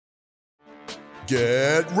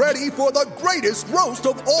Get ready for the greatest roast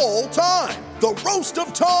of all time, the Roast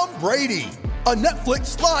of Tom Brady, a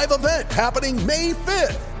Netflix live event happening May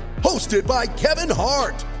 5th. Hosted by Kevin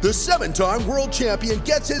Hart, the 7-time world champion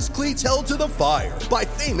gets his cleats held to the fire by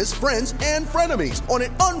famous friends and frenemies on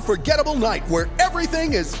an unforgettable night where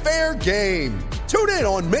everything is fair game. Tune in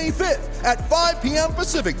on May 5th at 5 p.m.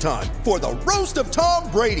 Pacific time for the Roast of Tom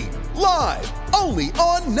Brady, live only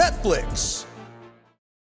on Netflix.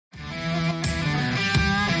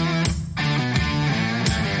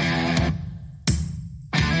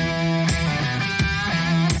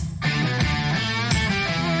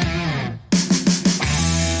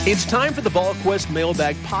 It's time for the VolQuest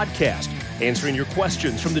Mailbag Podcast, answering your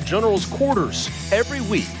questions from the General's quarters every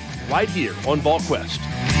week, right here on VolQuest.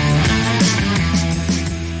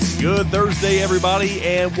 Good Thursday, everybody,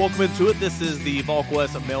 and welcome into it. This is the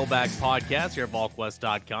VolQuest Mailbag Podcast here at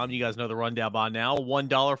VolQuest.com. You guys know the rundown by now.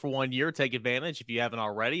 $1 for 1 year. Take advantage if you haven't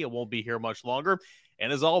already. It won't be here much longer.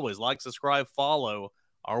 And as always, like, subscribe, follow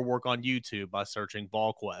our work on YouTube by searching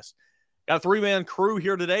VolQuest. Got a three-man crew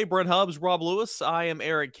here today. Brent Hubbs, Rob Lewis. I am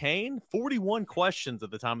Eric Kane. 41 questions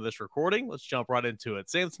at the time of this recording. Let's jump right into it.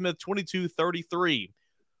 Sam Smith, 22-33.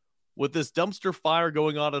 With this dumpster fire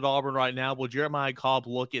going on at Auburn right now, will Jeremiah Cobb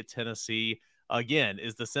look at Tennessee again?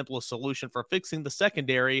 Is the simplest solution for fixing the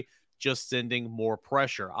secondary just sending more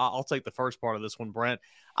pressure? I'll take the first part of this one, Brent.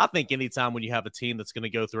 I think anytime when you have a team that's going to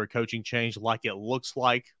go through a coaching change like it looks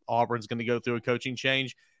like Auburn's going to go through a coaching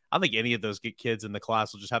change, I think any of those kids in the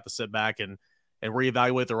class will just have to sit back and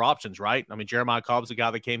reevaluate their options, right? I mean, Jeremiah Cobb's the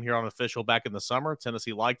guy that came here on official back in the summer.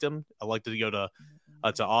 Tennessee liked him, elected to go to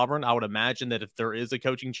Auburn. I would imagine that if there is a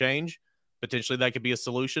coaching change, potentially that could be a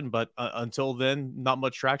solution. But until then, not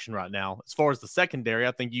much traction right now. As far as the secondary,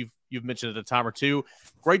 I think you've mentioned it a time or two.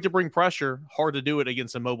 Great to bring pressure, hard to do it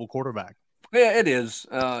against a mobile quarterback. Yeah, it is.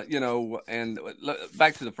 And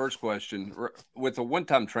back to the first question, with a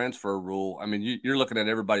one-time transfer rule, I mean, you're looking at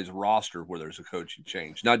everybody's roster where there's a coaching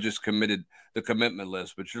change, not just the commitment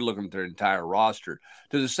list, but you're looking at their entire roster.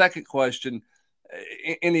 To the second question,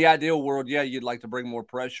 in the ideal world, yeah, you'd like to bring more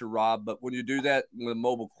pressure, Rob, but when you do that with a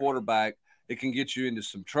mobile quarterback, it can get you into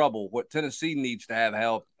some trouble. What Tennessee needs to have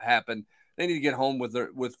happen, they need to get home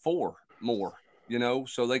with 4 more.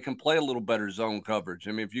 So they can play a little better zone coverage.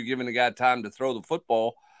 I mean, if you're giving a guy time to throw the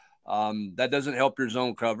football, that doesn't help your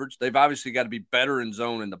zone coverage. They've obviously got to be better in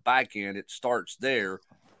zone in the back end. It starts there.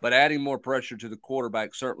 But adding more pressure to the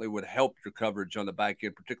quarterback certainly would help your coverage on the back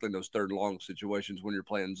end, particularly in those third and long situations when you're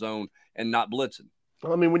playing zone and not blitzing.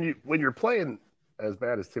 Well, I mean, when you're playing as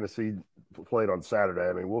bad as Tennessee played on Saturday,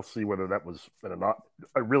 I mean, we'll see whether that was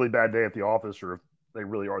a really bad day at the office or if they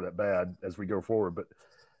really are that bad as we go forward. But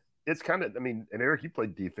it's kind of, I mean, and Eric, you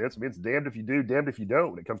played defense. I mean, it's damned if you do, damned if you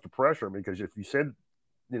don't when it comes to pressure. I mean, because if you send,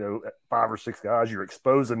 5 or 6 guys, you're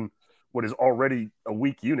exposing what is already a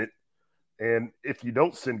weak unit. And if you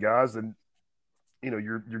don't send guys, then,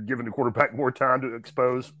 you're giving the quarterback more time to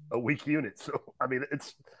expose a weak unit. So, I mean,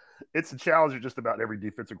 it's a challenge that just about every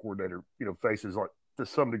defensive coordinator, faces to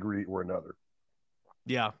some degree or another.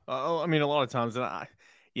 Yeah. I mean, a lot of times, I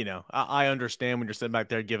understand when you're sitting back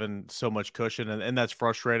there given so much cushion, and that's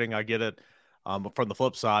frustrating. I get it. But from the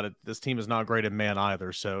flip side, this team is not great in man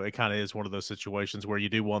either. So it kind of is one of those situations where you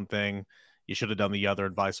do one thing, you should have done the other,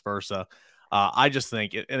 and vice versa. I just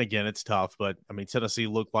think, and again, it's tough, but I mean, Tennessee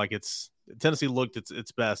looked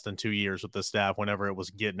its best in 2 years with the staff whenever it was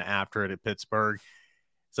getting after it at Pittsburgh.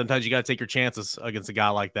 Sometimes you got to take your chances against a guy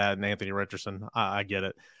like that, and Anthony Richardson. I get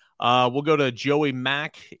it. We'll go to Joey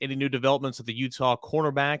Mack. Any new developments at the Utah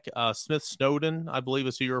cornerback? Smith Snowden, I believe,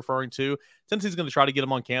 is who you're referring to. Tennessee's going to try to get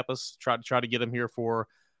him on campus, try to get him here for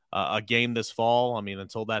a game this fall. I mean,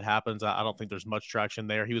 until that happens, I don't think there's much traction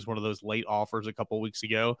there. He was one of those late offers a couple of weeks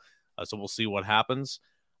ago, so we'll see what happens.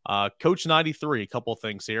 Coach 93, a couple of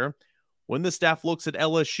things here. When the staff looks at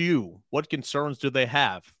LSU, what concerns do they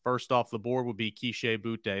have? First off the board would be Keishawn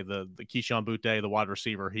Butte, the wide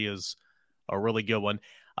receiver. He is a really good one.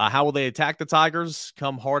 How will they attack the Tigers?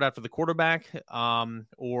 Come hard after the quarterback,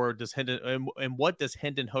 or does Hendon and what does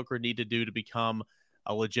Hendon Hooker need to do to become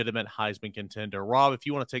a legitimate Heisman contender? Rob, if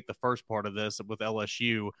you want to take the first part of this with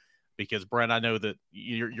LSU, because Brent, I know that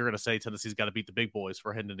you're going to say Tennessee's got to beat the big boys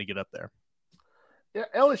for Hendon to get up there. Yeah,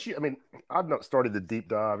 LSU. I mean, I've not started the deep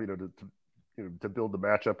dive, to build the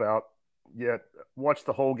matchup out yet. Watched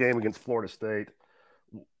the whole game against Florida State,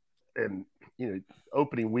 and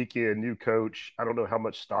opening weekend, new coach. I don't know how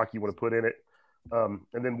much stock you want to put in it. And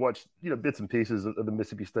then watch bits and pieces of the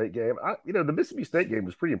Mississippi State game. The Mississippi State game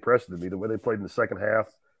was pretty impressive to me. The way they played in the second half,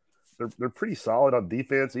 they're pretty solid on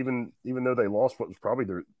defense, even though they lost what was probably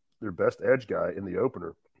their best edge guy in the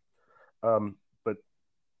opener. but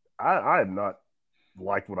I have not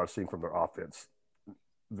liked what I've seen from their offense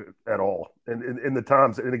at all. And in the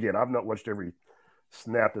times, and again, I've not watched every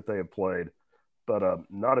snap that they have played, but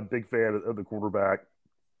not a big fan of the quarterback.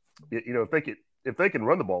 If they can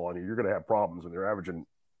run the ball on you, you're going to have problems, and they're averaging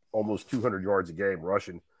almost 200 yards a game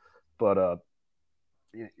rushing. But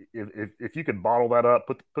if you can bottle that up,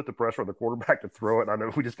 put the pressure on the quarterback to throw it. And I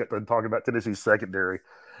know we just got done talking about Tennessee's secondary.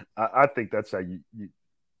 I think that's how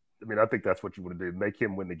I think that's what you want to do. Make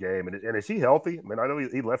him win the game. And is he healthy? I mean, I know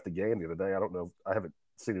he left the game the other day. I don't know. I haven't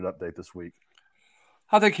seen an update this week.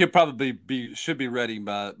 I think he'll probably should be ready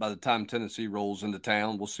by the time Tennessee rolls into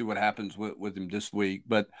town. We'll see what happens with him this week.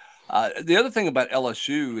 But the other thing about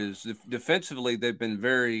LSU is defensively they've been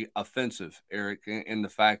very offensive, Eric, in the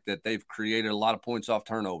fact that they've created a lot of points off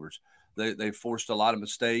turnovers. They've forced a lot of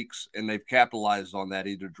mistakes, and they've capitalized on that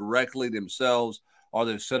either directly themselves or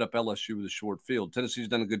they've set up LSU with a short field. Tennessee's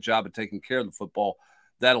done a good job of taking care of the football.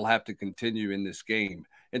 That'll have to continue in this game.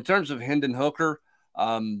 In terms of Hendon Hooker,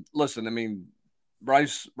 listen, I mean,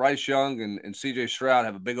 Bryce Young and C.J. Stroud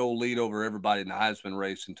have a big old lead over everybody in the Heisman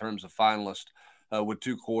race in terms of finalists with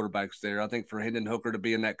two quarterbacks there. I think for Hendon Hooker to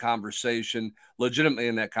be in that conversation, legitimately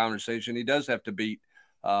in that conversation, he does have to beat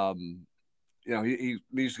he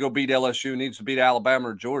needs to go beat LSU, needs to beat Alabama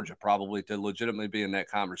or Georgia probably to legitimately be in that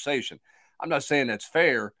conversation. I'm not saying that's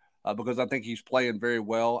fair because I think he's playing very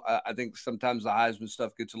well. I think sometimes the Heisman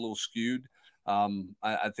stuff gets a little skewed.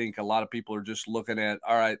 I think a lot of people are just looking at,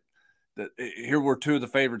 all right, here were two of the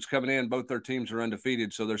favorites coming in. Both their teams are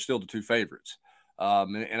undefeated, so they're still the two favorites.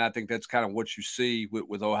 And I think that's kind of what you see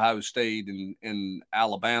with Ohio State and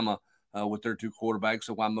Alabama with their two quarterbacks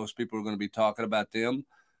and why most people are going to be talking about them.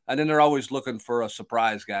 And then they're always looking for a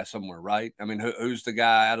surprise guy somewhere, right? I mean, who's the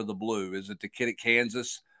guy out of the blue? Is it the kid at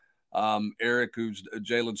Kansas, Eric, who's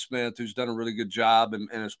Jalen Smith, who's done a really good job and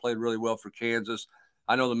has played really well for Kansas?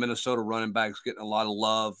 I know the Minnesota running back's getting a lot of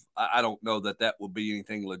love. I don't know that will be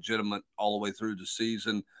anything legitimate all the way through the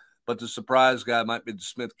season. But the surprise guy might be the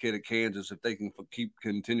Smith kid at Kansas if they can keep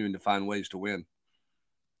continuing to find ways to win.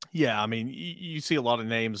 Yeah, I mean, you see a lot of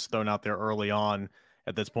names thrown out there early on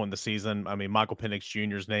at this point in the season. I mean, Michael Penix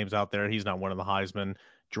Jr.'s name's out there. He's not winning the Heisman.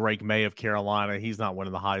 Drake May of Carolina, he's not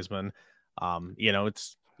winning the Heisman.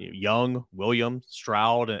 It's Young, Williams,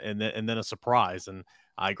 Stroud, and then a surprise. And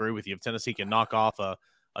I agree with you. If Tennessee can knock off a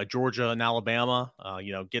Georgia and Alabama,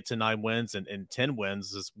 get to 9 wins and 10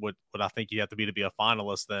 wins is what I think you have to be a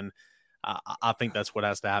finalist, then I think that's what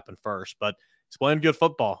has to happen first. But he's playing good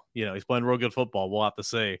football. He's playing real good football. We'll have to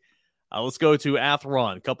see. Let's go to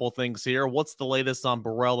Atheron. A couple of things here. What's the latest on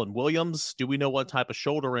Burrell and Williams? Do we know what type of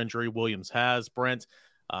shoulder injury Williams has, Brent?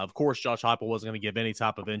 Of course, Josh Heupel wasn't going to give any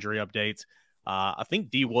type of injury updates. I think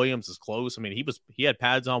D. Williams is close. I mean, he had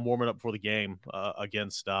pads on warming up before the game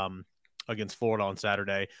against Florida on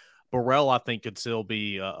Saturday. Burrell, I think, could still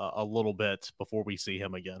be a little bit before we see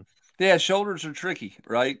him again. Yeah, shoulders are tricky,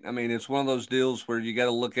 right? I mean, it's one of those deals where you got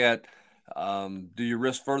to look at do you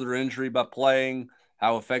risk further injury by playing?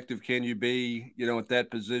 How effective can you be, at that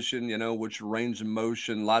position, what's your range of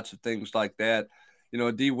motion, lots of things like that.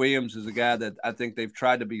 D. Williams is a guy that I think they've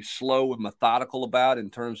tried to be slow and methodical about in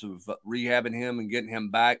terms of rehabbing him and getting him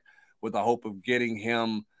back with the hope of getting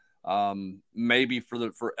him maybe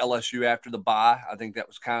for LSU after the bye. I think that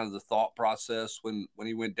was kind of the thought process when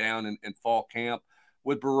he went down in fall camp.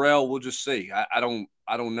 With Burrell, we'll just see. I don't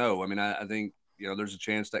know. I mean, I think, there's a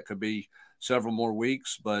chance that could be several more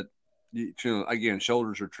weeks, but again,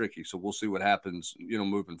 shoulders are tricky. So we'll see what happens,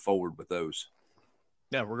 moving forward with those.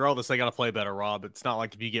 Yeah, regardless, they got to play better, Rob. It's not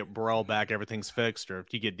like if you get Burrell back, everything's fixed, or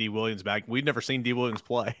if you get D. Williams back. We've never seen D. Williams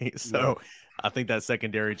play. So no. I think that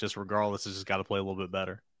secondary, just regardless, has just got to play a little bit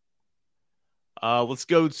better. Let's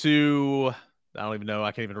go to, I don't even know.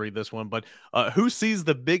 I can't even read this one, but who sees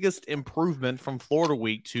the biggest improvement from Florida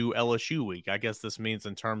week to LSU week? I guess this means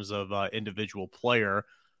in terms of individual player.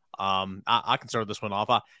 I can start this one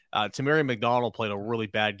off. Tamari McDonald played a really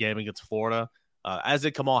bad game against Florida, as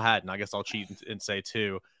did Kamal Hadden. I guess I'll cheat and say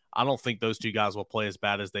too. I don't think those two guys will play as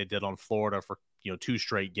bad as they did on Florida for 2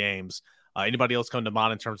 straight games. Anybody else come to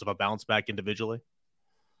mind in terms of a bounce back individually?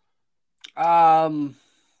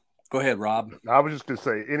 Go ahead, Rob. I was just going to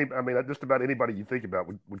say, just about anybody you think about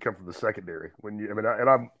would come from the secondary.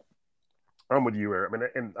 I'm with you, Eric.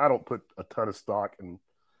 And I don't put a ton of stock in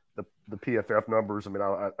the PFF numbers.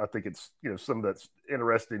 I think it's some that's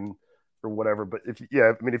interesting or whatever. But if you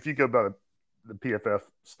go by the PFF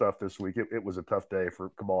stuff this week, it was a tough day for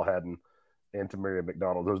Kamal Hadden and Tamarian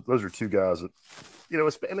McDonald. Those are two guys that,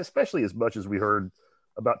 and especially as much as we heard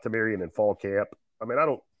about Tamarian in fall camp.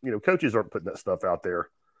 Coaches aren't putting that stuff out there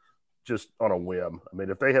just on a whim. I mean,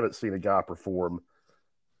 if they haven't seen a guy perform,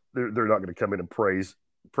 they're not going to come in and praise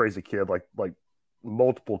a kid like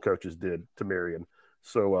multiple coaches did to Marion.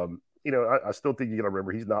 So, I still think you got to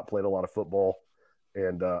remember he's not played a lot of football.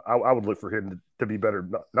 And I would look for him to be better,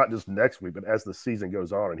 not just next week, but as the season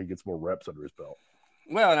goes on and he gets more reps under his belt.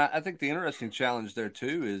 Well, and I think the interesting challenge there,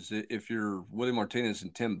 too, is if you're Willie Martinez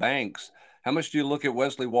and Tim Banks, how much do you look at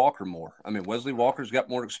Wesley Walker more? I mean, Wesley Walker's got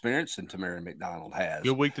more experience than Tamarion McDonald has.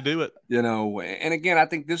 Good week to do it. And again, I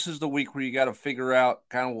think this is the week where you got to figure out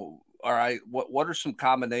kind of, all right, what are some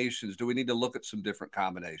combinations? Do we need to look at some different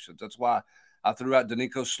combinations? That's why I threw out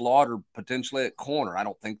Danico Slaughter potentially at corner. I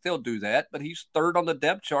don't think they'll do that, but he's third on the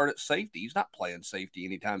depth chart at safety. He's not playing safety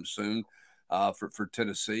anytime soon for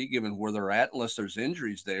Tennessee, given where they're at, unless there's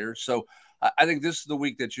injuries there. So I think this is the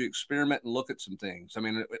week that you experiment and look at some things. I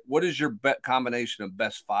mean, what is your combination of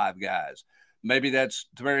best five guys? Maybe that's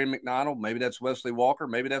Tamarion McDonald. Maybe that's Wesley Walker.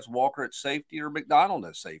 Maybe that's Walker at safety or McDonald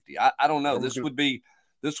at safety. I don't know. This would be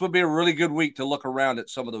a really good week to look around at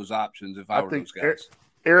some of those options if I were those guys.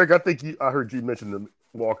 Eric, I think I heard you mention the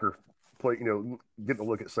Walker play, getting a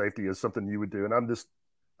look at safety is something you would do.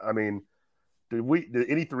 And do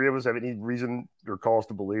any three of us have any reason or cause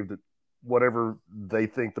to believe that whatever they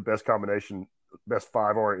think the best combination, best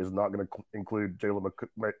five are, is not going to include Jalen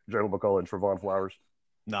McCullough and Trevon Flowers?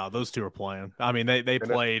 No, those two are playing. I mean, they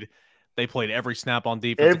played every snap on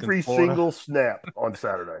defense. Every single snap on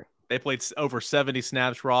Saturday. They played over 70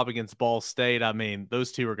 snaps, Rob, against Ball State. I mean,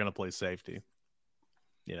 those two are going to play safety.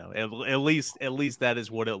 At least that is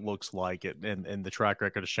what it looks like, and the track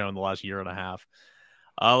record has shown the last year and a half.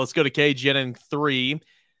 Let's go to KGN in 3.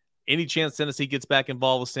 Any chance Tennessee gets back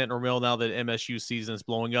involved with Stanton Mill now that MSU season is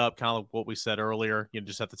blowing up? Kind of what we said earlier. You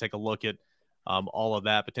just have to take a look at all of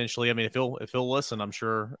that potentially. I mean, if he'll listen, I'm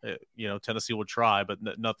sure Tennessee will try, but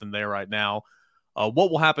nothing there right now.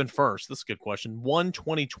 What will happen first? This is a good question. 1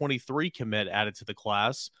 2023 commit added to the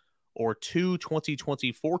class, or 2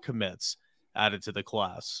 2024 commits added to the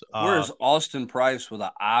class. Where's Austin Price with an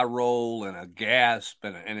eye roll and a gasp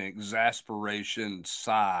and an exasperation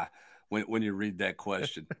sigh when you read that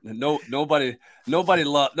question? Nobody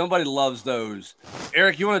loves those.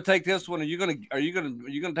 Eric, you want to take this one? Are you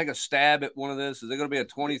gonna take a stab at one of this? Is it gonna be a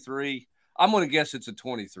 23? I'm gonna guess it's a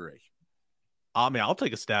 23. I mean, I'll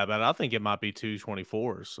take a stab at it. I think it might be 2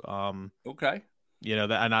 24s. Okay.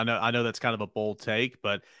 And I know that's kind of a bold take,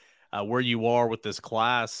 but where you are with this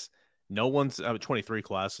class, no one's 23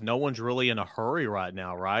 class. No one's really in a hurry right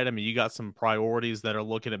now, right? I mean, you got some priorities that are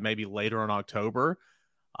looking at maybe later in October.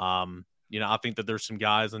 I think that there's some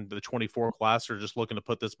guys in the 24 class are just looking to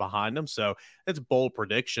put this behind them. So it's a bold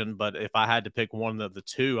prediction, but if I had to pick one of the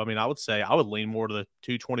two, I mean, I would say I would lean more to the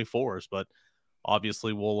 2 24s, but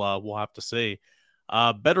obviously we'll have to see.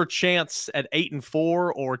 Better chance at 8-4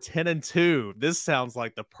 or 10-2? This sounds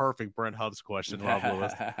like the perfect Brent Hubbs question, Rob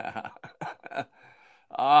Lewis.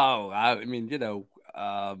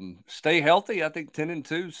 Stay healthy. I think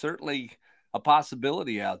 10-2 certainly a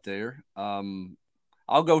possibility out there.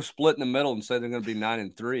 I'll go split in the middle and say they're going to be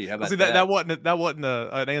 9-3. How about that? That wasn't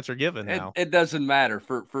an answer given. Now it doesn't matter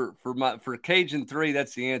for Cajun 3.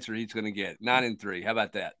 That's the answer he's going to get. 9-3. How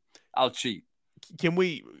about that? I'll cheat. Can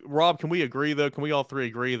we agree though? Can we all three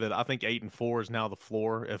agree that I think 8-4 is now the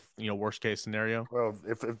floor? If worst case scenario. Well,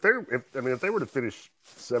 if they were to finish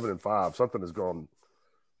 7-5, something has gone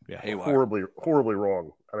horribly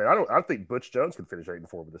wrong. I mean, I think Butch Jones could finish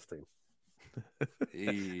 8-4 with this team.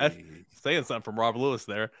 Saying something from Rob Lewis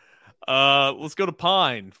there. Let's go to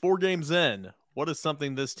Pine. 4 games in. What is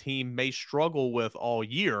something this team may struggle with all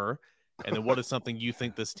year? And then what is something you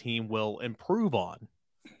think this team will improve on?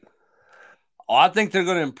 I think they're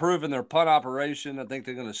going to improve in their punt operation. I think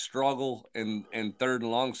they're going to struggle in third and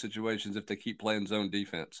long situations if they keep playing zone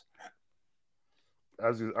defense. I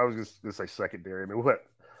was just going to say secondary. I mean,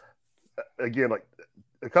 again, like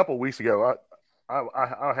a couple of weeks ago,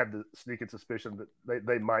 I had the sneaking suspicion that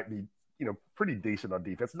they might be, pretty decent on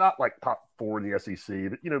defense. Not like top 4 in the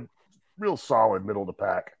SEC, but, real solid middle of the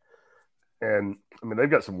pack. And, I mean, they've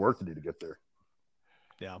got some work to do to get there.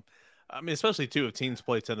 Yeah. I mean, especially, too, if teams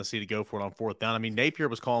play Tennessee to go for it on 4th down. I mean, Napier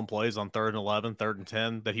was calling plays on 3rd and 11, 3rd and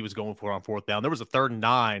 10 that he was going for on 4th down. There was a 3rd and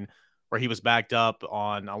 9 where he was backed up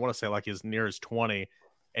on, I want to say, like his near his 20,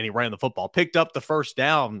 and he ran the football. Picked up the first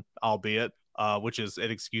down, albeit, which is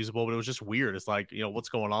inexcusable, but it was just weird. It's like, what's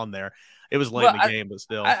going on there? It was late in the game, but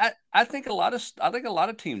still. I think a lot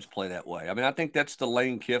of teams play that way. I mean, I think that's the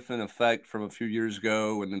Lane Kiffin effect from a few years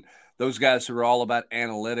ago, and then those guys who are all about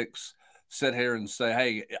analytics sit here and say,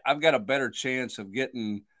 hey, I've got a better chance of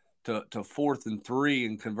getting to 4th and 3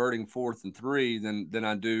 and converting 4th and 3 than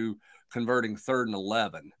I do converting 3rd and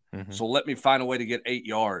 11. Mm-hmm. So let me find a way to get 8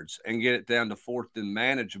 yards and get it down to fourth and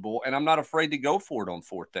manageable. And I'm not afraid to go for it on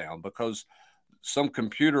fourth down because some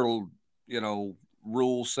computer,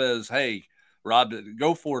 rule says, hey, Rob,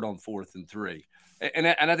 go for it on 4th and 3. And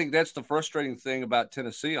I think that's the frustrating thing about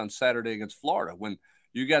Tennessee on Saturday against Florida. When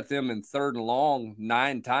you got them in 3rd and long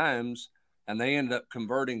 9 times, and they ended up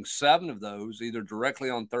converting 7 of those, either directly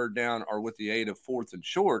on 3rd down or with the aid of 4th and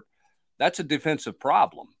short, that's a defensive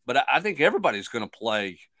problem. But I think everybody's going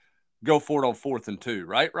to go for it on 4th and 2,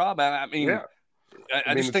 right, Rob? I mean, yeah.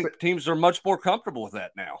 I just think teams are much more comfortable with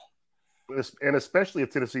that now. And especially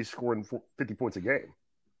if Tennessee's scoring 50 points a game,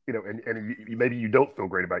 and maybe you don't feel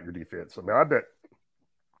great about your defense. I mean, I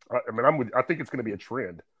think it's going to be a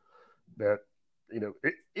trend that,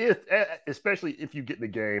 especially if you get in the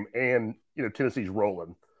game and, Tennessee's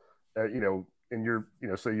rolling, and you're,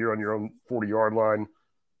 say you're on your own 40-yard line,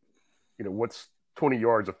 what's 20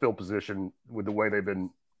 yards of field position with the way they've been,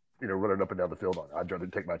 running up and down the field on. I'd rather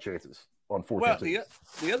take my chances on 4th and 2.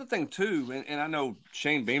 The other thing too, and I know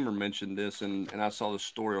Shane Beamer mentioned this, and I saw this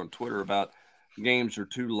story on Twitter about games are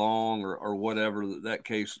too long or whatever the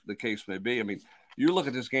case may be. I mean, you look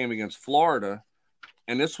at this game against Florida,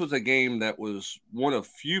 and this was a game that was one of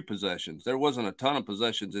few possessions. There wasn't a ton of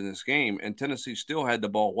possessions in this game, and Tennessee still had the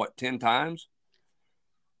ball, 10 times?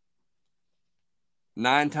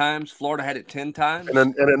 9 times. Florida had it 10 times. And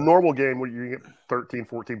in a normal game where you get 13,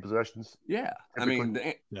 14 possessions. Yeah. Typically.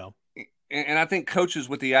 I mean, and I think coaches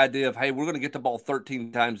with the idea of, hey, we're going to get the ball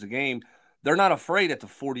 13 times a game, they're not afraid at the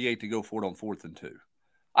 48 to go for it on 4th and 2.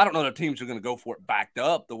 I don't know that teams are going to go for it backed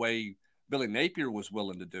up the way Billy Napier was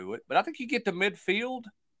willing to do it, but I think you get to midfield.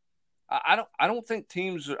 I don't think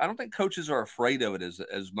coaches are afraid of it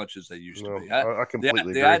as much as they used to be. I completely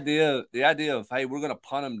agree. The idea of, hey, we're going to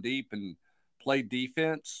punt them deep and play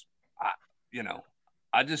defense.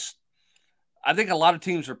 I think a lot of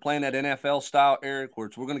teams are playing that NFL style, Eric, where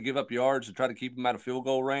we're going to give up yards to try to keep them out of field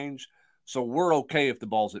goal range. So we're okay if the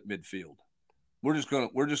ball's at midfield. We're just going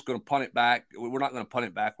to punt it back. We're not going to punt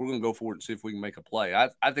it back. We're going to go for it and see if we can make a play.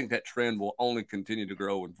 I think that trend will only continue to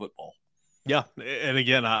grow in football. Yeah, and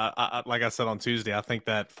again, I like I said on Tuesday, I think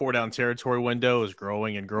that 4-down territory window is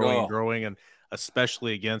growing and growing and growing, and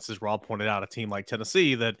especially against, as Rob pointed out, a team like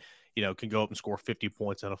Tennessee that can go up and score 50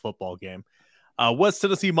 points in a football game. West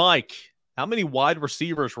Tennessee Mike, how many wide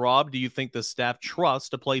receivers, Rob, do you think the staff trusts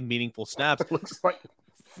to play meaningful snaps? It looks like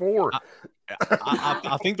 4.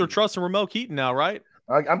 I think they're trusting Ramel Keaton now, right?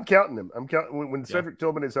 I'm counting them. I'm counting when Cedric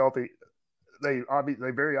Tillman is healthy. They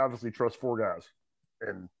very obviously trust 4 guys,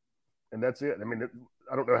 and that's it. I mean,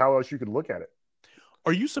 I don't know how else you could look at it.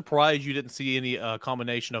 Are you surprised you didn't see any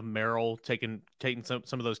combination of Merrill taking some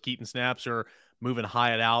of those Keaton snaps or moving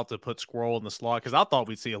Hyatt out to put Squirrel in the slot? Because I thought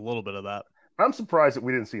we'd see a little bit of that. I'm surprised that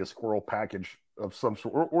we didn't see a Squirrel package of some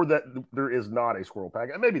sort, or that there is not a Squirrel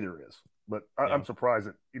package. Maybe there is, but I'm surprised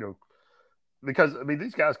that because I mean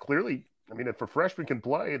these guys clearly. I mean, if a freshman can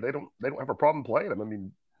play, they don't have a problem playing them. I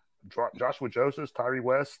mean, Joshua Joseph, Tyree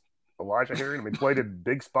West, Elijah Herring. I mean, played in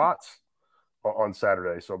big spots on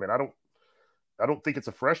Saturday. So I mean, I don't think it's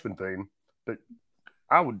a freshman thing, but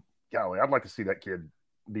I'd like to see that kid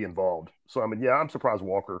be involved. So I mean, yeah, I'm surprised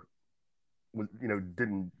Walker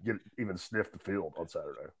didn't even sniff the field on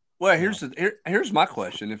Saturday. Well, here's my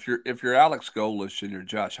question: if you're Alex Golesh and you're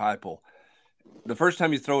Josh Heupel, the first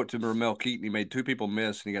time you throw it to Ramel Keaton, he made 2 people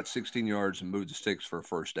miss and he got 16 yards and moved the sticks for a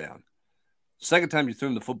first down. Second time you threw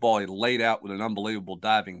him the football, he laid out with an unbelievable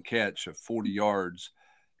diving catch of 40 yards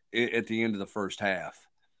at the end of the first half.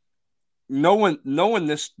 Knowing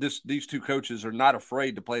these 2 coaches are not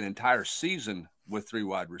afraid to play an entire season with 3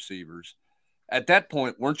 wide receivers. At that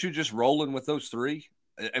point, weren't you just rolling with those 3?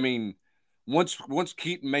 I mean, once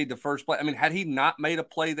Keaton made the first play, I mean, had he not made a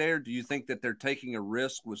play there, do you think that they're taking a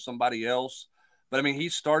risk with somebody else? But I mean, he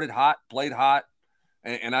started hot, played hot,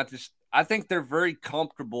 and I think they're very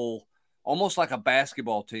comfortable, almost like a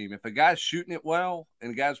basketball team. If a guy's shooting it well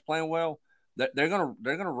and a guy's playing well, they're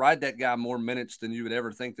gonna ride that guy more minutes than you would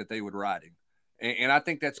ever think that they would ride him. And I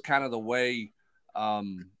think that's kind of the way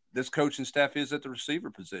this coaching staff is at the receiver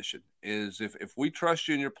position. Is if we trust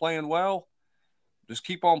you and you're playing well, just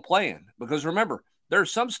keep on playing. Because remember, there are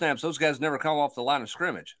some snaps those guys never come off the line of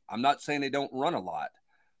scrimmage. I'm not saying they don't run a lot,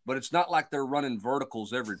 but it's not like they're running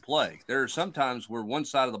verticals every play. There are some times where one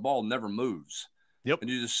side of the ball never moves. Yep. And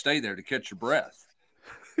you just stay there to catch your breath.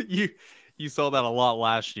 You saw that a lot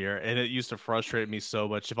last year, and it used to frustrate me so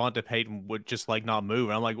much. Devonta Payton would just not move.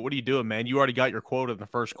 And I'm like, what are you doing, man? You already got your quota in the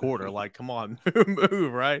first quarter. Like, come on,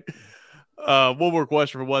 move, right? One more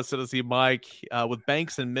question for West Tennessee Mike. With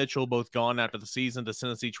Banks and Mitchell both gone after the season, does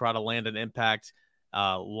Tennessee try to land an impact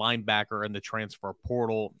linebacker in the transfer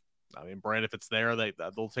portal? I mean, Brand, if it's there,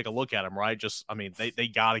 they'll take a look at him, right? They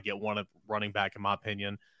got to get one at running back, in my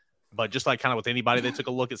opinion. But just like kind of with anybody, they took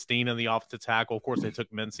a look at Steen in the offensive tackle. Of course, they took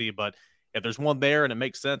Mincy, but if there's one there and it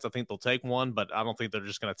makes sense, I think they'll take one. But I don't think they're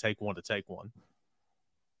just going to take one to take one.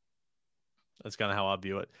 That's kind of how I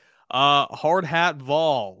view it. Hard Hat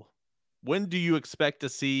Vol, when do you expect to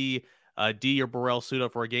see D or Burrell suit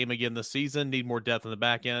up for a game again this season? Need more depth in the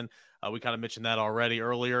back end. We kind of mentioned that already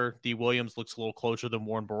earlier. D. Williams looks a little closer than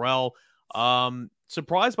Warren Burrell.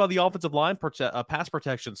 Surprised by the offensive line pass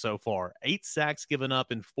protection so far. 8 sacks given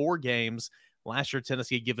up in 4 games. Last year,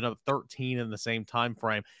 Tennessee had given up 13 in the same time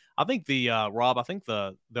frame. I think Rob,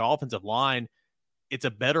 the offensive line, it's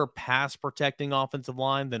a better pass protecting offensive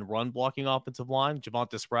line than run blocking offensive line.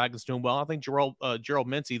 Javonte Spraggins doing well. I think Gerald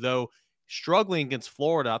Mincy, though, struggling against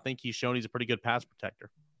Florida, I think he's shown he's a pretty good pass protector.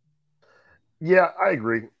 Yeah, I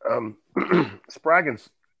agree. Spraggins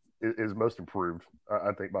is most improved,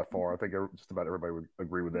 I think, by far. I think just about everybody would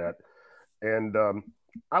agree with that. And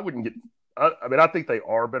I wouldn't get – I think they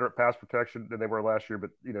are better at pass protection than they were last year,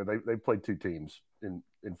 but, they played 2 teams in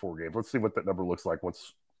 4 games. Let's see what that number looks like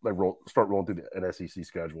once they start rolling through an SEC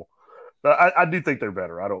schedule. But I do think they're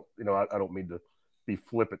better. I don't mean to be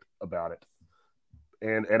flippant about it.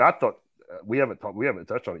 And I thought we haven't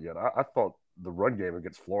touched on it yet. I thought the run game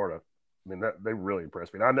against Florida, they really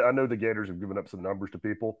impressed me. And I know the Gators have given up some numbers to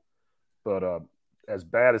people, but as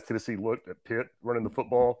bad as Tennessee looked at Pitt running the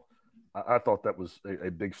football, I thought that was a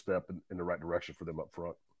big step in the right direction for them up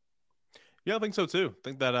front. Yeah, I think so too. I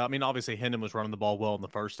think that, obviously Hendon was running the ball well in the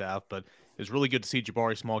first half, but it was really good to see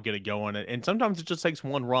Jabari Small get it going. And sometimes it just takes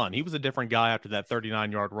one run. He was a different guy after that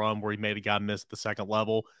 39-yard run where he made a guy miss at the second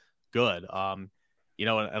level. Good. And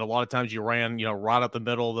a lot of times you ran, right up the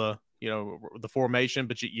middle of the formation,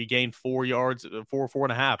 but you gained 4 yards,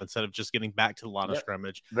 4.5 instead of just getting back to the line of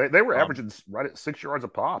scrimmage. They were averaging right at 6 yards a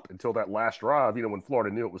pop until that last drive, when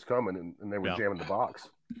Florida knew it was coming and they were jamming the box.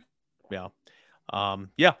 Yeah.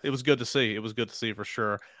 It was good to see. It was good to see for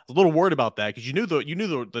sure. I was a little worried about that because you knew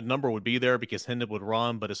the number would be there because Hendon would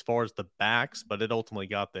run, but as far as the backs, but it ultimately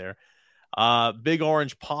got there. Big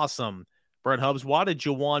Orange Possum, Brent Hubbs, why did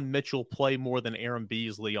Jawan Mitchell play more than Aaron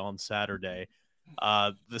Beasley on Saturday?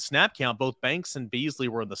 The snap count, both Banks and Beasley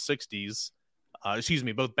were in the 60s.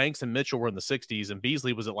 Both Banks and Mitchell were in the 60s, and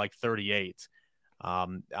Beasley was at like 38.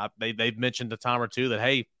 They've mentioned a time or two that,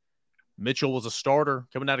 hey, Mitchell was a starter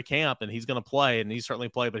coming out of camp, and he's going to play, and he certainly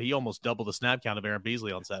played, but he almost doubled the snap count of Aaron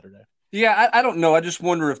Beasley on Saturday. Yeah, I don't know. I just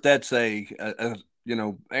wonder if that's Aaron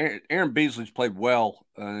Beasley's played well,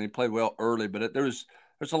 and he played well early, but there's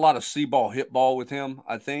a lot of see-ball, hit-ball with him,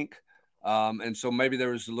 I think. And so maybe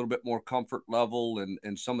there was a little bit more comfort level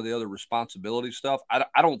and some of the other responsibility stuff.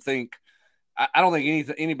 I don't think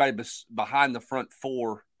anybody behind the front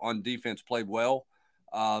 4 on defense played well.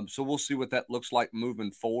 So we'll see what that looks like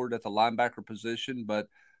moving forward at the linebacker position. But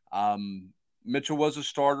Mitchell was a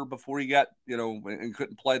starter before he got, and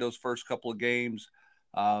couldn't play those first couple of games.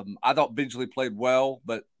 I thought Beasley played well,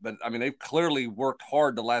 but they've clearly worked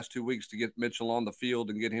hard the last 2 weeks to get Mitchell on the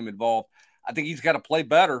field and get him involved. I think he's got to play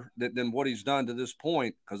better than what he's done to this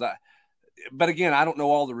point. But again, I don't know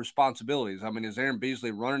all the responsibilities. Is Aaron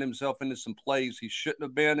Beasley running himself into some plays he shouldn't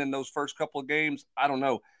have been in those first couple of games? I don't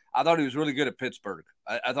know. I thought he was really good at Pittsburgh.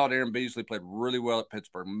 I thought Aaron Beasley played really well at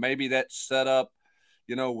Pittsburgh. Maybe that setup,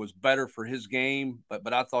 was better for his game,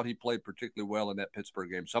 but I thought he played particularly well in that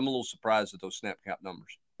Pittsburgh game. So I'm a little surprised at those snap count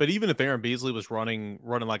numbers. But even if Aaron Beasley was running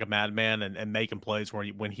like a madman and making plays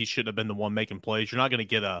when he shouldn't have been the one making plays, you're not going to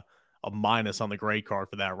get a minus on the grade card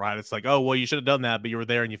for that, right? It's like, oh, well, you should have done that, but you were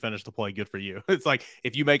there and you finished the play. Good for you. It's like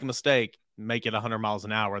if you make a mistake, make it 100 miles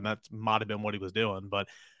an hour, and that might have been what he was doing. But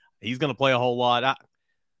he's going to play a whole lot.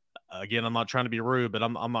 Again, I'm not trying to be rude, but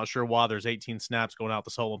I'm not sure why there's 18 snaps going out the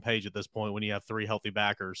solo page at this point when you have 3 healthy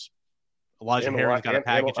backers. Elijah Herring's got a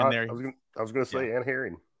package in there. I was going to say, and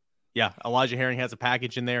Herring. Yeah, Elijah Herring has a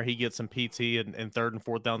package in there. He gets some PT in third and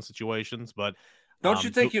fourth down situations, but don't you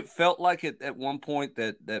think it felt like it at one point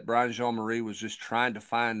that Brian Jean-Marie was just trying to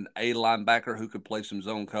find a linebacker who could play some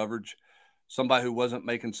zone coverage, somebody who wasn't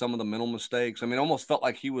making some of the mental mistakes? It almost felt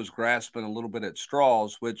like he was grasping a little bit at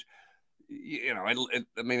straws, which,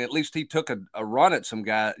 at least he took a run at some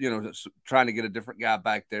guy, trying to get a different guy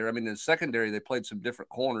back there. In the secondary, they played some different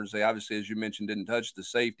corners. They obviously, as you mentioned, didn't touch the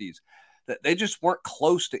safeties. That they just weren't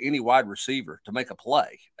close to any wide receiver to make a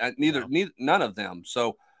play. None of them.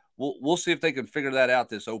 So we'll see if they can figure that out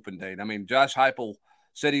this open date. Josh Heupel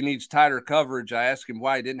said he needs tighter coverage. I asked him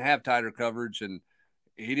why he didn't have tighter coverage, and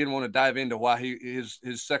he didn't want to dive into why his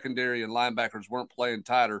secondary and linebackers weren't playing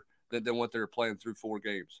tighter than what they were playing through 4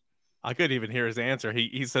 games. I couldn't even hear his answer.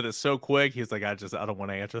 He said it so quick. He's like, I don't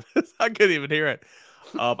want to answer this. I couldn't even hear it.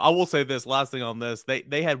 I will say this last thing on this.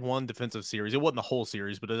 They had one defensive series. It wasn't the whole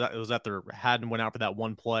series, but it was after Haddon went out for that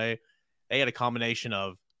one play. They had a combination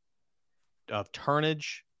of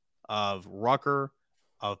Turnage, of Rucker,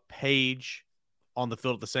 of Page on the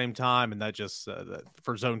field at the same time, and that just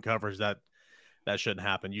for zone coverage that shouldn't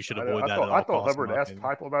happen. You should avoid that. I thought Hubbard asked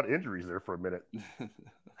Heupel about injuries there for a minute.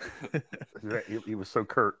 he was so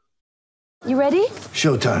curt. You ready?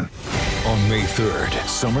 Showtime. On May 3rd,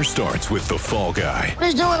 summer starts with The Fall Guy.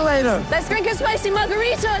 Let's do it later. Let's drink a spicy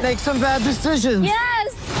margarita. Make some bad decisions.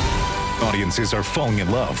 Yes. Audiences are falling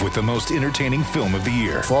in love with the most entertaining film of the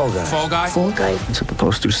year. Fall Guy. Fall Guy? Fall Guy. That's what the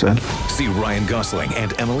poster said. See Ryan Gosling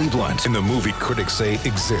and Emily Blunt in the movie critics say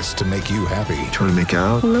exists to make you happy. Trying to make it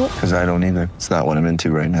out? Nope. Because I don't either. It's not what I'm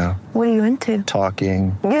into right now. What are you into?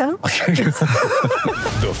 Talking. Yeah.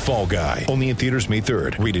 The Fall Guy. Only in theaters May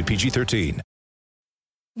 3rd. Rated PG-13.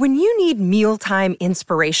 When you need mealtime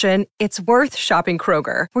inspiration, it's worth shopping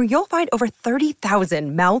Kroger, where you'll find over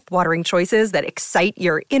 30,000 mouth-watering choices that excite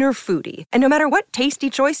your inner foodie. And no matter what tasty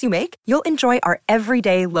choice you make, you'll enjoy our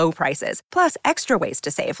everyday low prices, plus extra ways to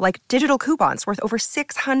save, like digital coupons worth over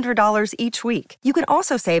 $600 each week. You can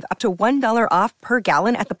also save up to $1 off per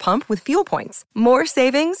gallon at the pump with fuel points. More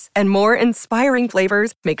savings and more inspiring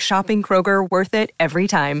flavors make shopping Kroger worth it every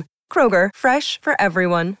time. Kroger, fresh for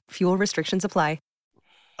everyone. Fuel restrictions apply.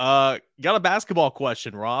 Got a basketball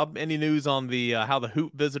question, Rob. Any news on the how the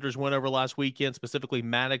Hoop visitors went over last weekend, specifically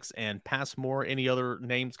Maddox and Passmore? Any other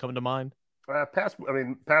names coming to mind?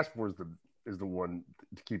 Passmore is the one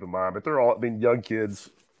to keep in mind, but they're all young kids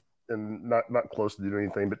and not close to doing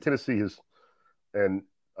anything. But Tennessee is, and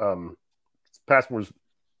Passmore's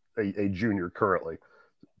a junior currently.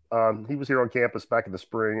 He was here on campus back in the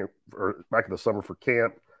spring or back in the summer for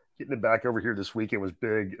camp. Getting it back over here this weekend was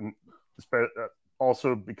big, and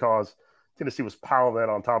also because Tennessee was piling that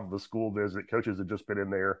on top of a school visit. Coaches had just been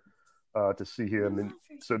in there to see him, and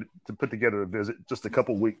so to put together a visit just a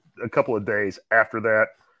couple of days after that,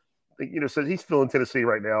 so he's still in Tennessee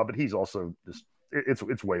right now, but he's also just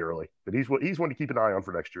it's way early. But he's one to keep an eye on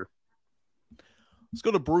for next year. Let's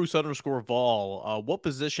go to Bruce_Vol. What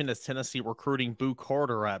position is Tennessee recruiting Boo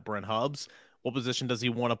Carter at, Brent Hubbs? What position does he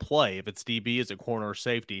want to play? If it's DB, is it corner or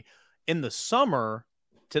safety? In the summer,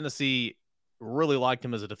 Tennessee really liked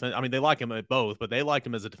him as a defense. I mean, they like him at both, but they liked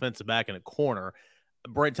him as a defensive back and a corner.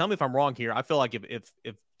 Brent, tell me if I'm wrong here. I feel like if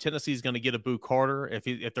Tennessee's going to get a Boo Carter, if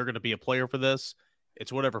they're going to be a player for this,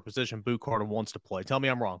 it's whatever position Boo Carter wants to play. Tell me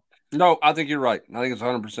I'm wrong. No, I think you're right. I think it's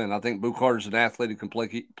 100%. I think Boo Carter's an athlete who can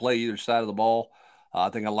play either side of the ball. I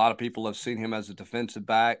think a lot of people have seen him as a defensive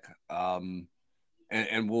back, and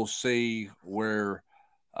we'll see where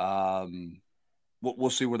we'll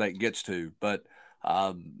see where that gets to. But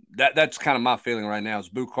that's kind of my feeling right now is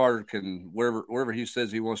Boo Carter can wherever he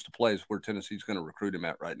says he wants to play is where Tennessee's going to recruit him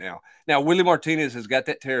at right now. Now, Willie Martinez has got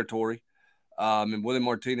that territory, and Willie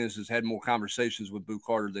Martinez has had more conversations with Boo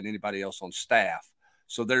Carter than anybody else on staff.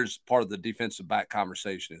 So there's part of the defensive back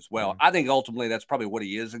conversation as well. I think ultimately that's probably what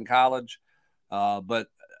he is in college. But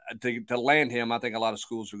to land him, I think a lot of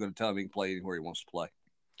schools are going to tell him he can play anywhere he wants to play.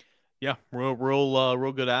 Yeah,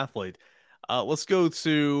 real good athlete. Let's go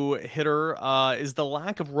to hitter. Is the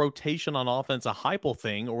lack of rotation on offense a Heupel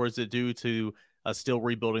thing, or is it due to still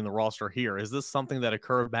rebuilding the roster here? Is this something that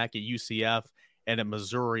occurred back at UCF and at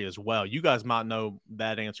Missouri as well? You guys might know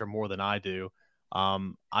that answer more than I do.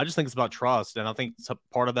 I just think it's about trust, and I think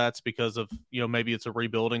part of that's because of maybe it's a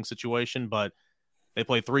rebuilding situation, but they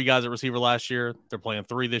played 3 guys at receiver last year. They're playing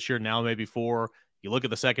 3 this year, now maybe 4. You look at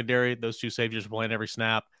the secondary; those 2 safeties are playing every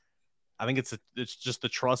snap. I think it's just the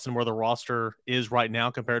trust in where the roster is right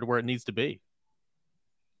now compared to where it needs to be.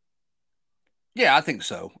 Yeah, I think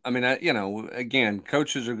so. I mean, again,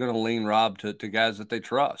 coaches are going to lean, Rob, to guys that they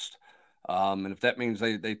trust. And if that means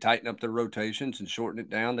they tighten up their rotations and shorten it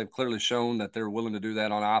down, they've clearly shown that they're willing to do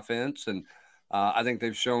that on offense. And I think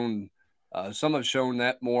they've shown some have shown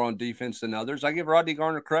that more on defense than others. I give Rodney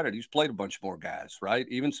Garner credit. He's played a bunch more guys, right?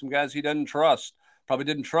 Even some guys he doesn't trust. Probably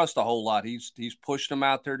didn't trust a whole lot. He's pushed him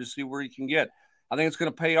out there to see where he can get. I think it's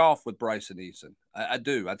going to pay off with Bryson Eason. I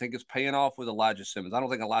do. I think it's paying off with Elijah Simmons. I don't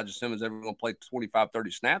think Elijah Simmons ever going to play 25,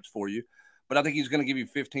 30 snaps for you, but I think he's going to give you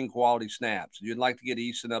 15 quality snaps. You'd like to get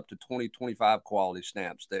Eason up to 20, 25 quality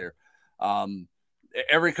snaps there.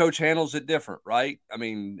 Every coach handles it different, right? I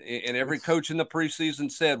mean, and every coach in the preseason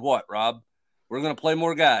said what, Rob? We're going to play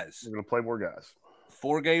more guys. We're going to play more guys.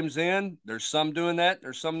 4 games in, there's some doing that.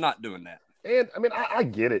 There's some not doing that. And I mean, I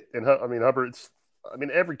get it. And I mean, Hubbard, I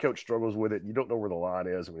mean, every coach struggles with it. You don't know where the line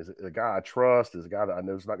is. I mean, is it the guy I trust? Is it the guy that I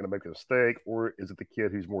know is not going to make a mistake? Or is it the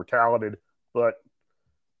kid who's more talented? But,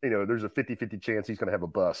 there's a 50-50 chance he's going to have a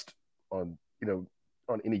bust on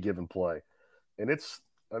any given play. And it's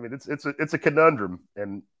a conundrum.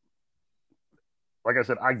 And like I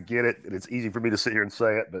said, I get it. And it's easy for me to sit here and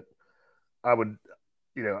say it, but I would,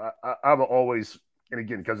 I'm always, and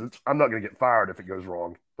again, because I'm not going to get fired if it goes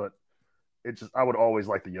wrong, but I would always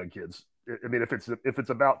like the young kids. I mean, if it's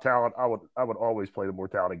about talent, I would always play the more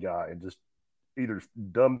talented guy and just either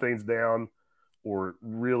dumb things down or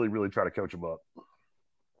really, really try to coach them up.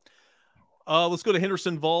 Let's go to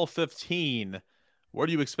Henderson Vol 15. Where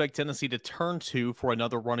do you expect Tennessee to turn to for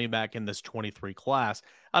another running back in this 23 class?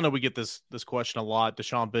 I know we get this question a lot.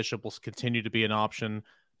 Deshaun Bishop will continue to be an option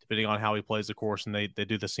depending on how he plays, of course, and they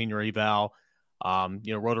do the senior eval.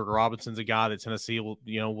 Roderick Robinson's a guy that Tennessee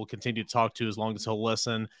will continue to talk to as long as he'll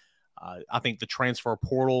listen. I think the transfer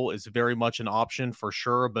portal is very much an option for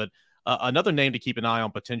sure, but another name to keep an eye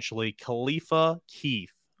on potentially, Khalifa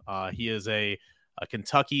Keith. He is a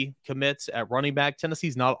Kentucky commit at running back.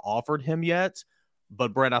 Tennessee's not offered him yet,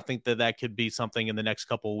 but Brent, I think that could be something in the next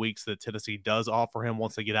couple of weeks that Tennessee does offer him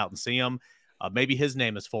once they get out and see him. Maybe his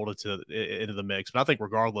name is folded into the mix, but I think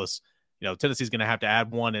regardless, Tennessee's going to have to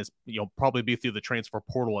add one as, probably be through the transfer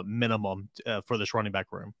portal at minimum for this running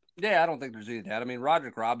back room. Yeah, I don't think there's any doubt. I mean,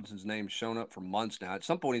 Roderick Robinson's name's shown up for months now. At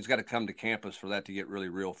some point, he's got to come to campus for that to get really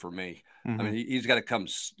real for me. Mm-hmm. I mean, he's got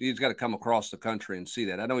to come across the country and see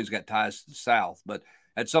that. I know he's got ties to the South, but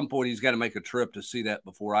at some point, he's got to make a trip to see that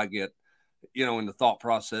before I get, in the thought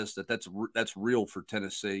process that's real for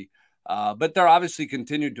Tennessee. But they're obviously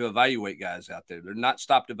continued to evaluate guys out there. They're not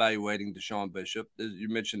stopped evaluating Deshaun Bishop. You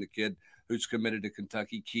mentioned the kid who's committed to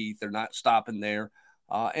Kentucky, Keith. They're not stopping there.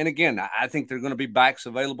 And again, I think they're going to be backs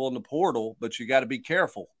available in the portal, but you got to be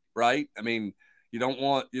careful, right? I mean, you don't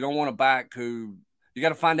want a back who you got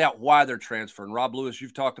to find out why they're transferring. Rob Lewis,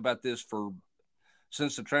 you've talked about this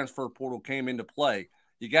since the transfer portal came into play.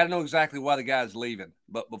 You got to know exactly why the guy's leaving,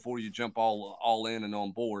 but before you jump all in and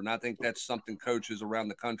on board. And I think that's something coaches around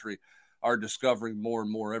the country are discovering more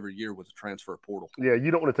and more every year with the transfer portal. Yeah,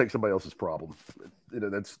 you don't want to take somebody else's problem.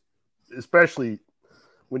 That's especially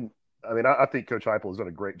when – I mean, I think Coach Heupel has done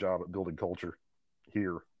a great job at building culture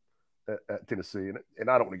here at Tennessee. And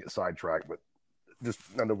I don't want to get sidetracked, but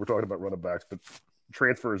I know we're talking about running backs, but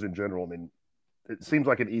transfers in general, I mean, it seems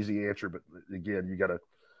like an easy answer, but again, you got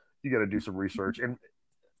to do some research. And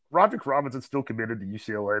Roderick Robinson's still committed to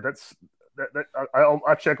UCLA.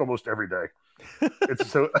 I check almost every day. It's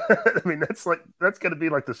so, I mean, that's going to be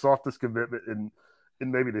like the softest commitment in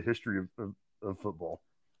maybe the history of football.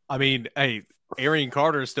 I mean, hey, Arian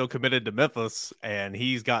Carter is still committed to Memphis, and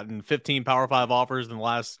he's gotten 15 Power 5 offers in the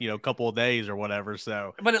last, couple of days or whatever.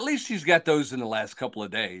 So, but at least he's got those in the last couple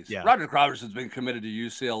of days. Yeah. Roderick Robinson's been committed to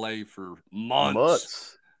UCLA for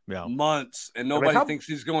months. Yeah. Months, and nobody thinks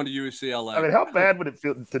he's going to UCLA. I mean, how bad would it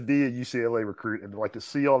feel to be a UCLA recruit and to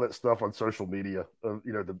see all that stuff on social media of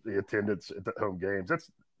the attendance at the home games?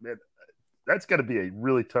 That's got to be a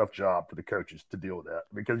really tough job for the coaches to deal with that,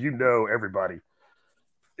 because everybody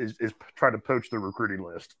is trying to poach their recruiting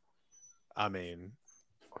list. I mean,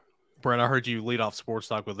 Brent, I heard you lead off Sports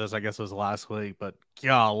Talk with this. I guess it was last week, but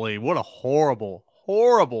golly, what a horrible,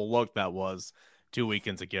 horrible look that was 2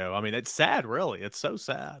 weekends ago. I mean, it's sad, really. It's so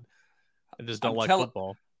sad. I just don't like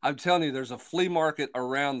football. I'm telling you, there's a flea market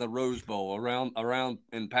around the Rose Bowl, around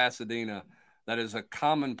in Pasadena, that is a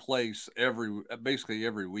commonplace basically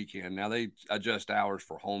every weekend. Now they adjust hours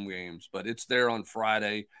for home games, but it's there on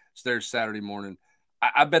Friday. It's there Saturday morning.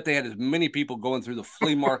 I bet they had as many people going through the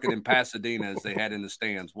flea market in Pasadena as they had in the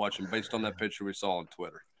stands watching, based on that picture we saw on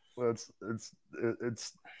Twitter. Well,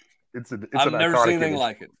 I've never seen anything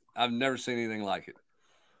like it. I've never seen anything like it.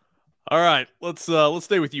 All right, let's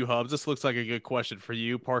stay with you, Hubs. This looks like a good question for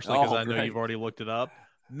you, partially because I know you've already looked it up.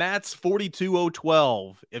 Matt's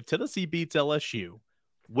 42012. If Tennessee beats LSU,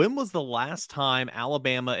 when was the last time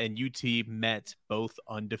Alabama and UT met both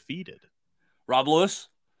undefeated? Rob Lewis,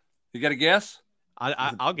 you got a guess?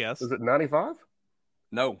 I'll guess. Is it 95?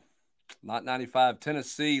 No, not 95.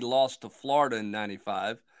 Tennessee lost to Florida in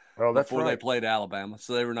 95. Oh, that's before right. They played Alabama,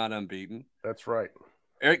 so they were not unbeaten. That's right.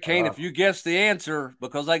 Eric Kane, if you guessed the answer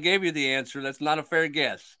because I gave you the answer, that's not a fair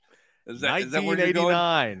guess. Is that where you're going?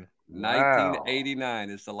 1989. 1989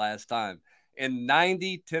 is the last time. In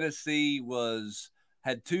 90, Tennessee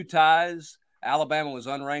had two ties. Alabama was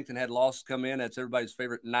unranked and had losses come in. That's everybody's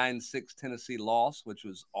favorite 9-6 Tennessee loss, which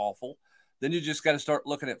was awful. Then you just got to start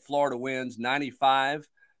looking at Florida wins. 95,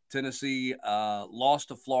 Tennessee lost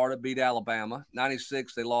to Florida, beat Alabama.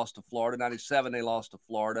 96, they lost to Florida. 97, they lost to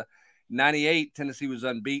Florida. 98, Tennessee was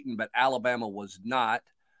unbeaten, but Alabama was not.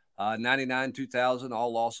 99, 2000,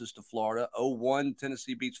 all losses to Florida. 01,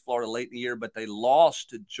 Tennessee beats Florida late in the year, but they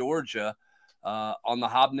lost to Georgia on the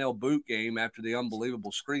Hobnail boot game after the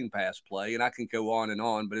unbelievable screen pass play. And I can go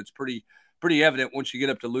on, but it's pretty evident once you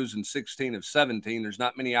get up to losing 16 of 17, there's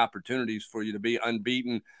not many opportunities for you to be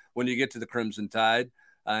unbeaten when you get to the Crimson Tide.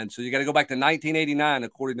 And so you got to go back to 1989,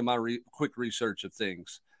 according to my quick research of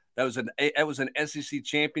things. That was an SEC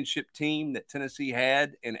championship team that Tennessee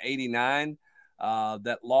had in 89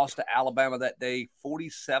 that lost to Alabama that day,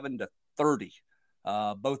 47-30.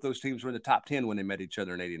 Both those teams were in the top 10 when they met each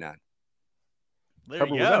other in 89. There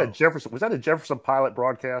you was go. Was that a Jefferson Pilot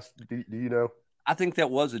broadcast? Do you know? I think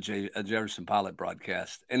that was a Jefferson Pilot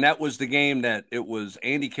broadcast. And that was the game that it was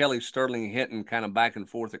Andy Kelly, Sterling Hinton kind of back and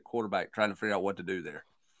forth at quarterback trying to figure out what to do there.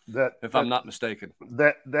 I'm not mistaken.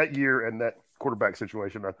 That year and that quarterback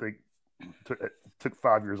situation, I think, took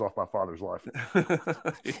 5 years off my father's life.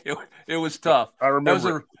 It was tough. I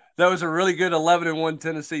remember that was a really good 11-1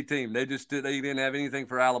 Tennessee team. They didn't have anything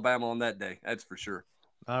for Alabama on that day. That's for sure.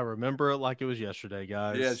 I remember it like it was yesterday,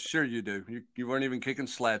 guys. Yeah, sure you do. You weren't even kicking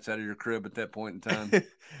slats out of your crib at that point in time.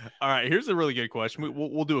 All right, here's a really good question.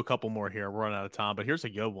 We'll do a couple more here. We're running out of time, but here's a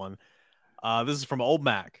good one. This is from Old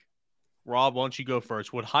Mac. Rob, why don't you go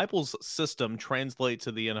first? Would Heupel's system translate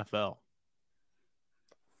to the NFL?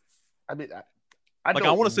 I mean, I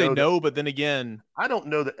want to say no, but then again, I don't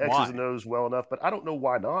know the X's why? and O's well enough, but I don't know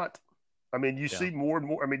why not. I mean, you see more and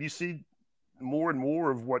more. I mean, you see more and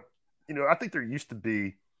more of what, I think there used to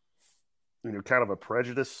be, kind of a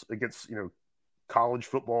prejudice against, college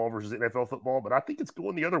football versus NFL football, but I think it's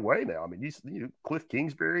going the other way now. I mean, Cliff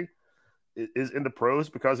Kingsbury is in the pros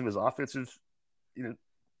because of his offensive,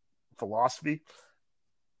 philosophy.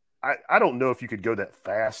 I don't know if you could go that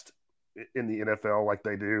fast in the NFL like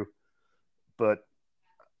they do, but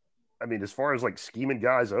I mean, as far as like scheming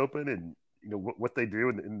guys open and what they do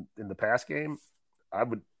in the pass game, I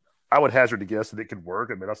would hazard to guess that it could work.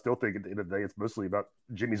 I mean, I still think at the end of the day, it's mostly about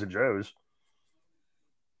Jimmys and Joes.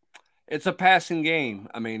 It's a passing game.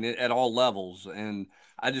 I mean, at all levels, and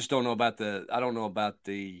I just don't know about the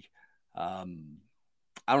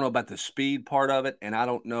speed part of it, and I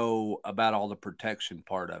don't know about all the protection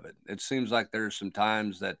part of it. It seems like there's some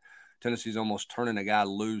times that Tennessee's almost turning a guy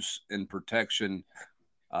loose in protection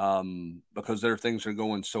because their things are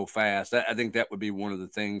going so fast. I think that would be one of the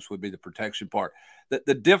things, would be the protection part.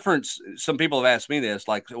 The difference, some people have asked me this,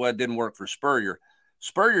 like, well, it didn't work for Spurrier.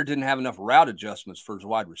 Spurrier didn't have enough route adjustments for his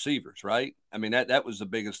wide receivers, right? I mean, that was the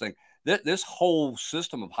biggest thing. This whole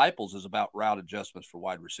system of Heupel's is about route adjustments for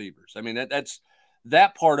wide receivers. I mean,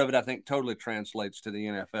 that part of it, I think, totally translates to the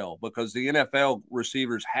NFL, because the NFL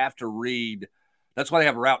receivers have to read. That's why they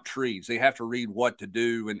have route trees. They have to read what to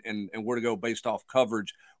do and where to go based off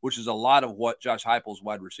coverage, which is a lot of what Josh Heupel's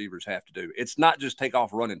wide receivers have to do. It's not just take off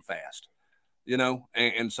running fast,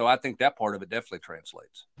 and so I think that part of it definitely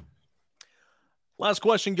translates. Last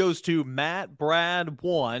question goes to Matt Brad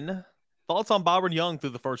 1. Thoughts on Byron Young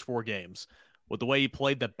through the first 4 games? With the way he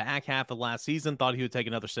played the back half of last season, thought he would take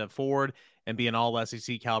another step forward and be an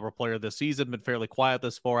all-SEC caliber player this season. Been fairly quiet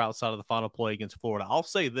this far outside of the final play against Florida. I'll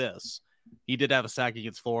say this. He did have a sack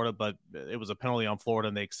against Florida, but it was a penalty on Florida,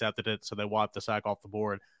 and they accepted it, so they wiped the sack off the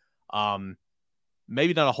board.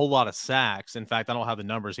 Maybe not a whole lot of sacks. In fact, I don't have the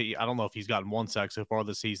numbers. I don't know if he's gotten 1 sack so far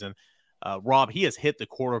this season. Rob, he has hit the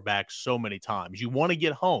quarterback so many times. You want to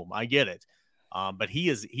get home. I get it. But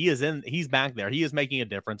he's back there. He is making a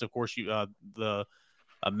difference. Of course,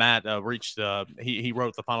 Matt reached, he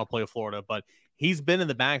wrote the final play of Florida, but he's been in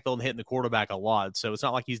the backfield and hitting the quarterback a lot. So it's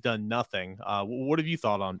not like he's done nothing. What have you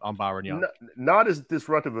thought on Byron Young? Not as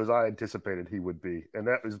disruptive as I anticipated he would be. And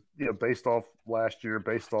that was, based off last year,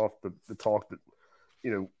 based off the talk that,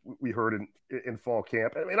 we heard in fall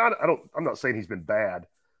camp. I mean, I'm not saying he's been bad,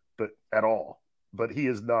 but at all, but he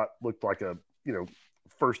has not looked like a,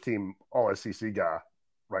 first team all SEC guy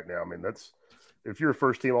right now. I mean, if you're a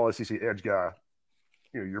first team all SEC edge guy,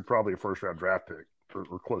 you're probably a first round draft pick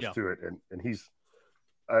or close to it. And he's,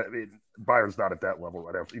 Byron's not at that level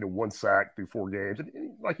right now. 1 sack through 4 games.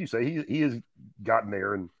 And like you say, he has gotten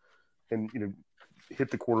there and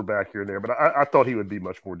hit the quarterback here and there, but I thought he would be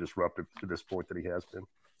much more disruptive to this point than he has been.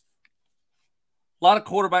 A lot of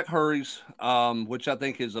quarterback hurries, which I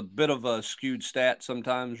think is a bit of a skewed stat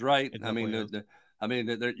sometimes, right?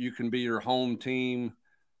 You can be your home team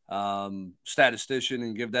statistician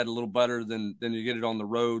and give that a little better than you get it on the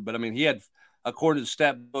road. But I mean, he had, according to the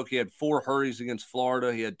stat book, he had 4 hurries against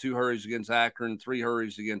Florida. He had 2 hurries against Akron, 3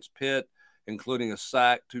 hurries against Pitt, including a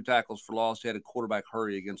sack, 2 tackles for loss. He had a quarterback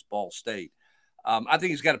hurry against Ball State. I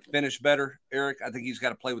think he's got to finish better, Eric. I think he's got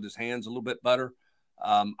to play with his hands a little bit better.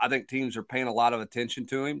 I think teams are paying a lot of attention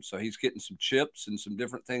to him, so he's getting some chips and some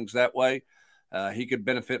different things that way. He could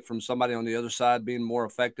benefit from somebody on the other side being more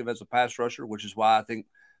effective as a pass rusher, which is why I think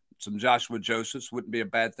some Joshua Josephs wouldn't be a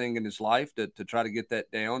bad thing in his life to try to get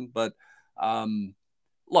that down. But,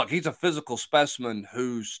 look, he's a physical specimen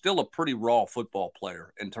who's still a pretty raw football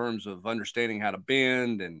player in terms of understanding how to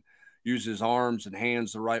bend and use his arms and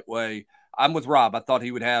hands the right way. I'm with Rob. I thought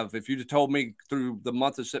he would have, if you'd have told me through the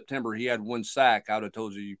month of September he had 1 sack, I would have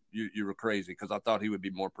told you were crazy, because I thought he would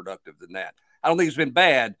be more productive than that. I don't think he's been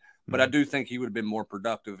bad, but I do think he would have been more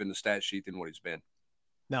productive in the stat sheet than what he's been.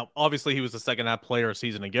 Now, obviously, he was the second half player a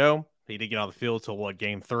season ago. He didn't get on the field till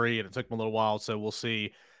game 3, and it took him a little while. So we'll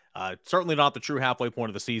see. Certainly not the true halfway point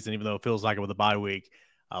of the season, even though it feels like it with a bye week.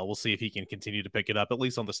 We'll see if he can continue to pick it up, at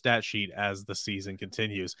least on the stat sheet, as the season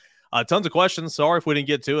continues. Tons of questions. Sorry if we didn't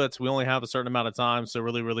get to it. We only have a certain amount of time, so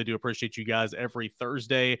really, really do appreciate you guys every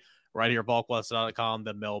Thursday right here at VolQuest.com,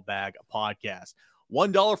 the Mailbag Podcast.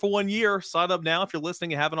 $1 for 1 year. Sign up now if you're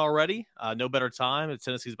listening and haven't already. No better time.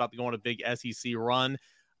 Tennessee's about to go on a big SEC run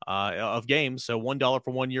of games, so $1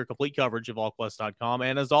 for 1 year complete coverage of VolQuest.com.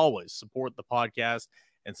 And as always, support the podcast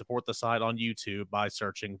and support the site on YouTube by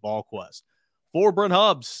searching VolQuest. For Brent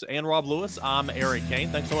Hubbs and Rob Lewis, I'm Eric Kane.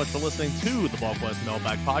 Thanks so much for listening to the VolQuest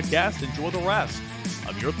Mailbag Podcast. Enjoy the rest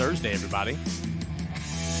of your Thursday, everybody.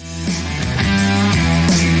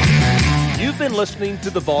 You've been listening to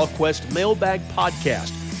the VolQuest Mailbag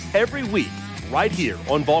Podcast every week right here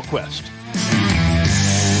on VolQuest.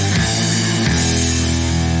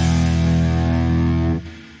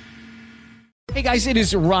 Hey guys, it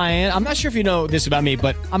is Ryan. I'm not sure if you know this about me,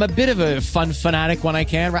 but I'm a bit of a fun fanatic when I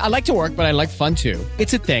can. I like to work, but I like fun too.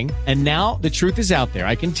 It's a thing. And now the truth is out there.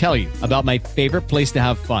 I can tell you about my favorite place to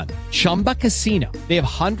have fun. Chumba Casino. They have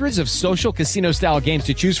hundreds of social casino style games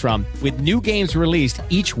to choose from with new games released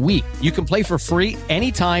each week. You can play for free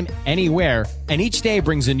anytime, anywhere. And each day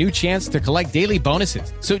brings a new chance to collect daily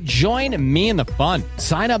bonuses. So join me in the fun.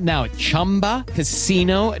 Sign up now at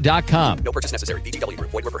ChumbaCasino.com. No purchase necessary. VGW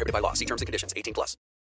Group. Void where prohibited by law. See terms and conditions. 18+.